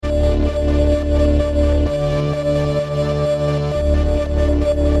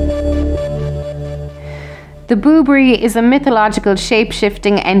The Boobrie is a mythological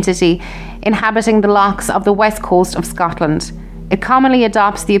shape-shifting entity inhabiting the lochs of the west coast of Scotland. It commonly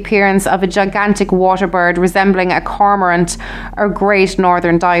adopts the appearance of a gigantic water bird resembling a cormorant or great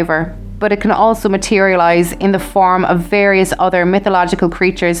northern diver, but it can also materialise in the form of various other mythological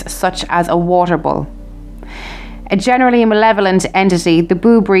creatures such as a water bull. A generally malevolent entity, the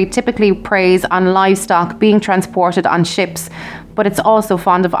Boobrie typically preys on livestock being transported on ships, but it's also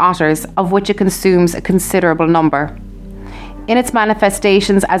fond of otters, of which it consumes a considerable number. In its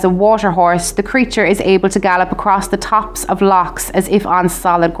manifestations as a water horse, the creature is able to gallop across the tops of lochs as if on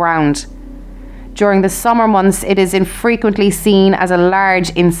solid ground. During the summer months, it is infrequently seen as a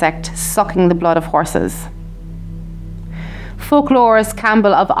large insect sucking the blood of horses. Folklorist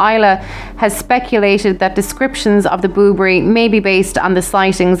Campbell of Islay has speculated that descriptions of the Boobrie may be based on the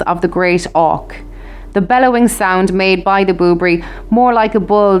sightings of the Great Auk. The bellowing sound made by the Boobrie, more like a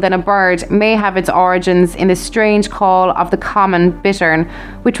bull than a bird, may have its origins in the strange call of the common bittern,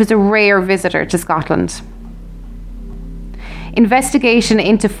 which was a rare visitor to Scotland. Investigation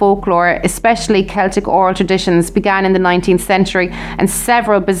into folklore, especially Celtic oral traditions, began in the 19th century, and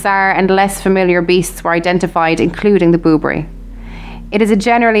several bizarre and less familiar beasts were identified, including the Boobrie. It is a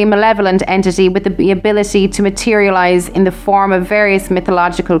generally malevolent entity with the ability to materialise in the form of various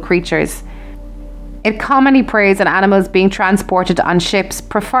mythological creatures. It commonly preys on animals being transported on ships,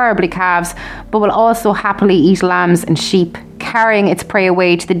 preferably calves, but will also happily eat lambs and sheep, carrying its prey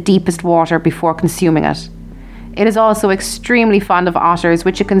away to the deepest water before consuming it. It is also extremely fond of otters,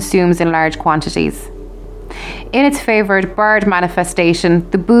 which it consumes in large quantities. In its favoured bird manifestation,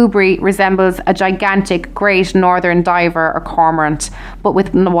 the Boobrie resembles a gigantic great northern diver or cormorant, but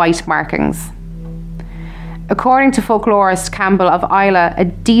with white markings. According to folklorist Campbell of Islay, a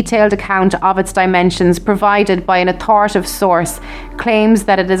detailed account of its dimensions provided by an authoritative source claims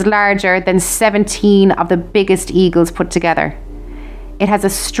that it is larger than 17 of the biggest eagles put together. It has a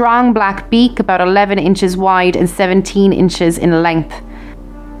strong black beak about 11 inches wide and 17 inches in length,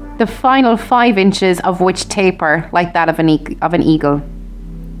 the final 5 inches of which taper like that of an eagle.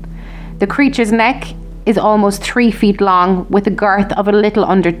 The creature's neck is almost 3 feet long, with a girth of a little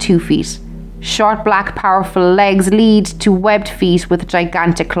under 2 feet. Short, black, powerful legs lead to webbed feet with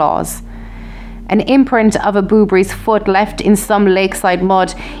gigantic claws. An imprint of a Boobrie's foot left in some lakeside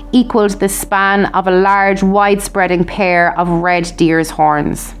mud equaled the span of a large, wide-spreading pair of red deer's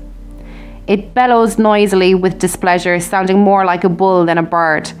horns. It bellows noisily with displeasure, sounding more like a bull than a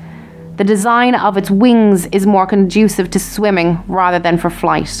bird. The design of its wings is more conducive to swimming rather than for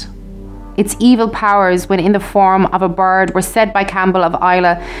flight. Its evil powers, when in the form of a bird, were said by Campbell of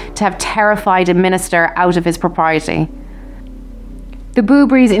Islay to have terrified a minister out of his propriety. The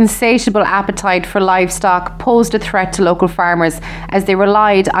Boobrie's insatiable appetite for livestock posed a threat to local farmers, as they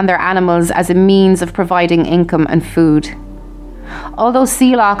relied on their animals as a means of providing income and food. Although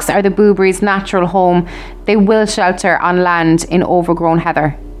sea lochs are the Boobrie's natural home, they will shelter on land in overgrown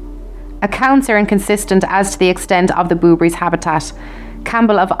heather. Accounts are inconsistent as to the extent of the Boobrie's habitat.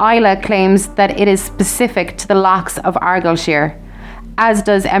 Campbell of Islay claims that it is specific to the lochs of Argyllshire, as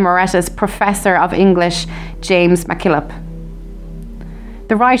does Emeritus Professor of English James MacKillop.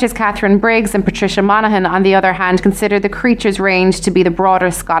 The writers Catherine Briggs and Patricia Monaghan, on the other hand, consider the creature's range to be the broader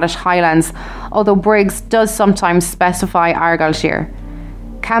Scottish Highlands, although Briggs does sometimes specify Argyllshire.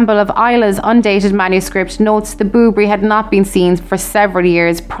 Campbell of Islay's undated manuscript notes the Boobrie had not been seen for several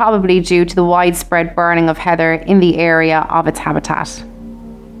years, probably due to the widespread burning of heather in the area of its habitat.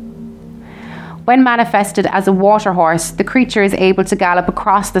 When manifested as a water horse, the creature is able to gallop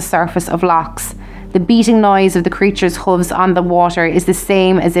across the surface of lochs. The beating noise of the creature's hooves on the water is the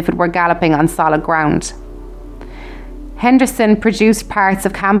same as if it were galloping on solid ground. Henderson produced parts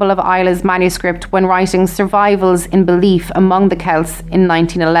of Campbell of Islay's manuscript when writing Survivals in Belief Among the Celts in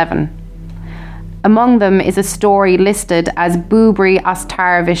 1911. Among them is a story listed as Boobrie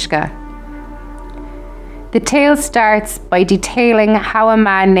Ostarvishka. The tale starts by detailing how a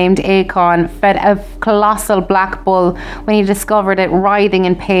man named Acon fed a colossal black bull when he discovered it writhing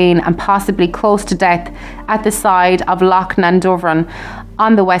in pain and possibly close to death at the side of Loch Nanduvran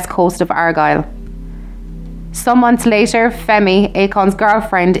on the west coast of Argyll. Some months later, Femi, Acon's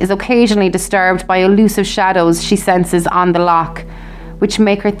girlfriend, is occasionally disturbed by elusive shadows she senses on the loch, which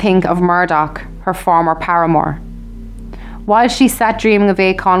make her think of Murdoch, her former paramour. While she sat dreaming of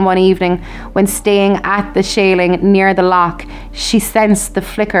Acon one evening when staying at the Shaling near the loch, she sensed the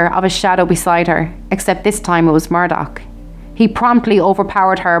flicker of a shadow beside her, except this time it was Murdoch. He promptly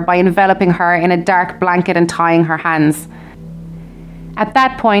overpowered her by enveloping her in a dark blanket and tying her hands. At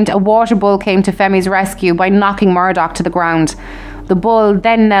that point, a water bull came to Femi's rescue by knocking Murdoch to the ground. The bull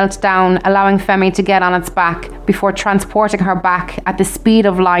then knelt down, allowing Femi to get on its back before transporting her back at the speed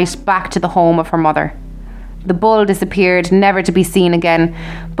of light back to the home of her mother. The bull disappeared, never to be seen again,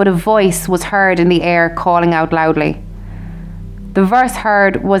 but a voice was heard in the air calling out loudly. The verse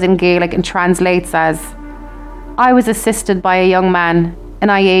heard was in Gaelic and translates as, "I was assisted by a young man, and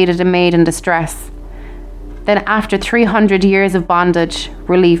I aided a maid in distress. Then after 300 years of bondage,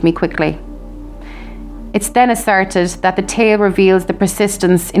 relieve me quickly." It's then asserted that the tale reveals the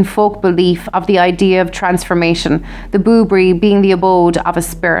persistence in folk belief of the idea of transformation, the Boobrie being the abode of a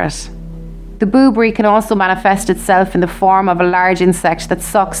spirit. The Boobrie can also manifest itself in the form of a large insect that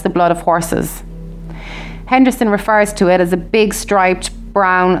sucks the blood of horses. Henderson refers to it as a big striped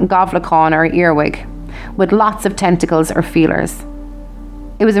brown govlecon or earwig, with lots of tentacles or feelers.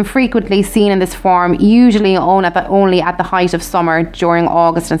 It was infrequently seen in this form, usually only at the height of summer during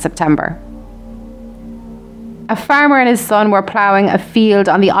August and September. A farmer and his son were ploughing a field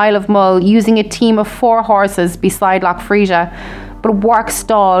on the Isle of Mull using a team of 4 horses beside Loch Freesia, but work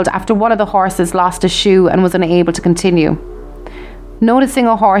stalled after one of the horses lost a shoe and was unable to continue. Noticing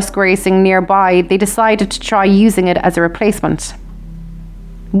a horse grazing nearby, they decided to try using it as a replacement.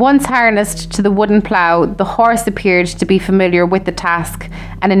 Once harnessed to the wooden plough, the horse appeared to be familiar with the task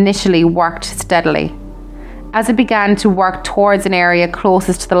and initially worked steadily. As it began to work towards an area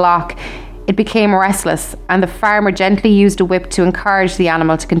closest to the loch, it became restless, and the farmer gently used a whip to encourage the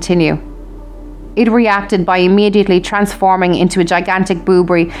animal to continue. It reacted by immediately transforming into a gigantic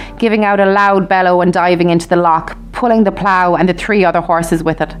Boobrie, giving out a loud bellow and diving into the loch, pulling the plough and the 3 other horses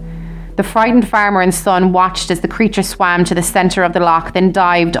with it. The frightened farmer and son watched as the creature swam to the centre of the loch, then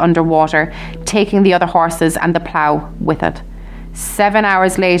dived underwater, taking the other horses and the plough with it. 7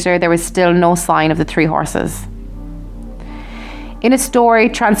 hours later, there was still no sign of the 3 horses. In a story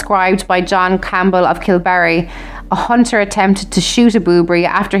transcribed by John Campbell of Kilberry, a hunter attempted to shoot a Boobrie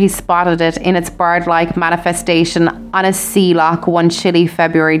after he spotted it in its bird-like manifestation on a sea loch one chilly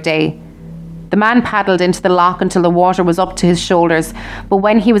February day. The man paddled into the loch until the water was up to his shoulders, but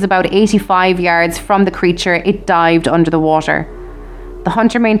when he was about 85 yards from the creature, it dived under the water. The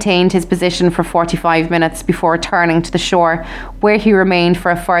hunter maintained his position for 45 minutes before returning to the shore, where he remained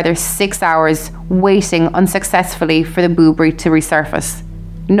for a further 6 hours, waiting unsuccessfully for the Boobrie to resurface.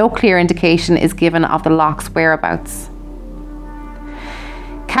 No clear indication is given of the loch's whereabouts.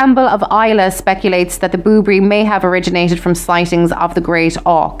 Campbell of Islay speculates that the Boobrie may have originated from sightings of the Great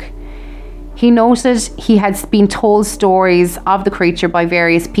Auk. He noted he had been told stories of the creature by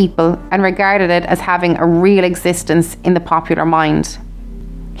various people and regarded it as having a real existence in the popular mind.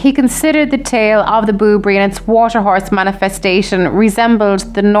 He considered the tale of the Boobrie and its waterhorse manifestation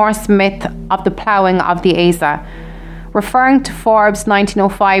resembled the Norse myth of the ploughing of the Asa. Referring to Forbes'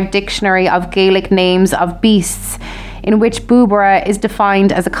 1905 Dictionary of Gaelic Names of Beasts, in which Boobra is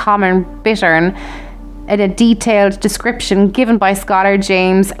defined as a common bittern, in a detailed description given by scholar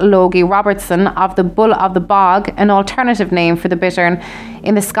James Logie Robertson of the Bull of the Bog, an alternative name for the bittern,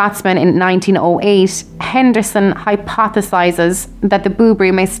 in the Scotsman in 1908, Henderson hypothesizes that the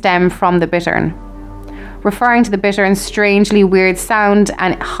Boobrie may stem from the bittern. Referring to the bittern's strangely weird sound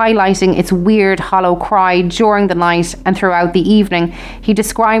and highlighting its weird hollow cry during the night and throughout the evening, he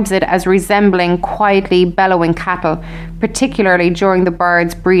describes it as resembling quietly bellowing cattle, particularly during the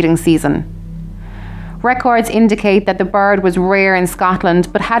bird's breeding season. Records indicate that the bird was rare in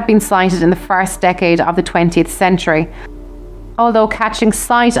Scotland but had been sighted in the first decade of the 20th century, although catching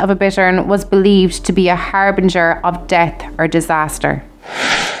sight of a bittern was believed to be a harbinger of death or disaster.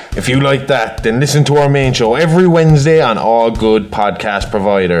 If you like that, then listen to our main show every Wednesday on all good podcast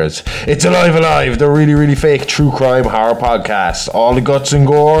providers. It's Alive, the really, really fake true crime horror podcast. All the guts and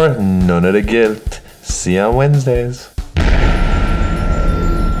gore, none of the guilt. See you on Wednesdays.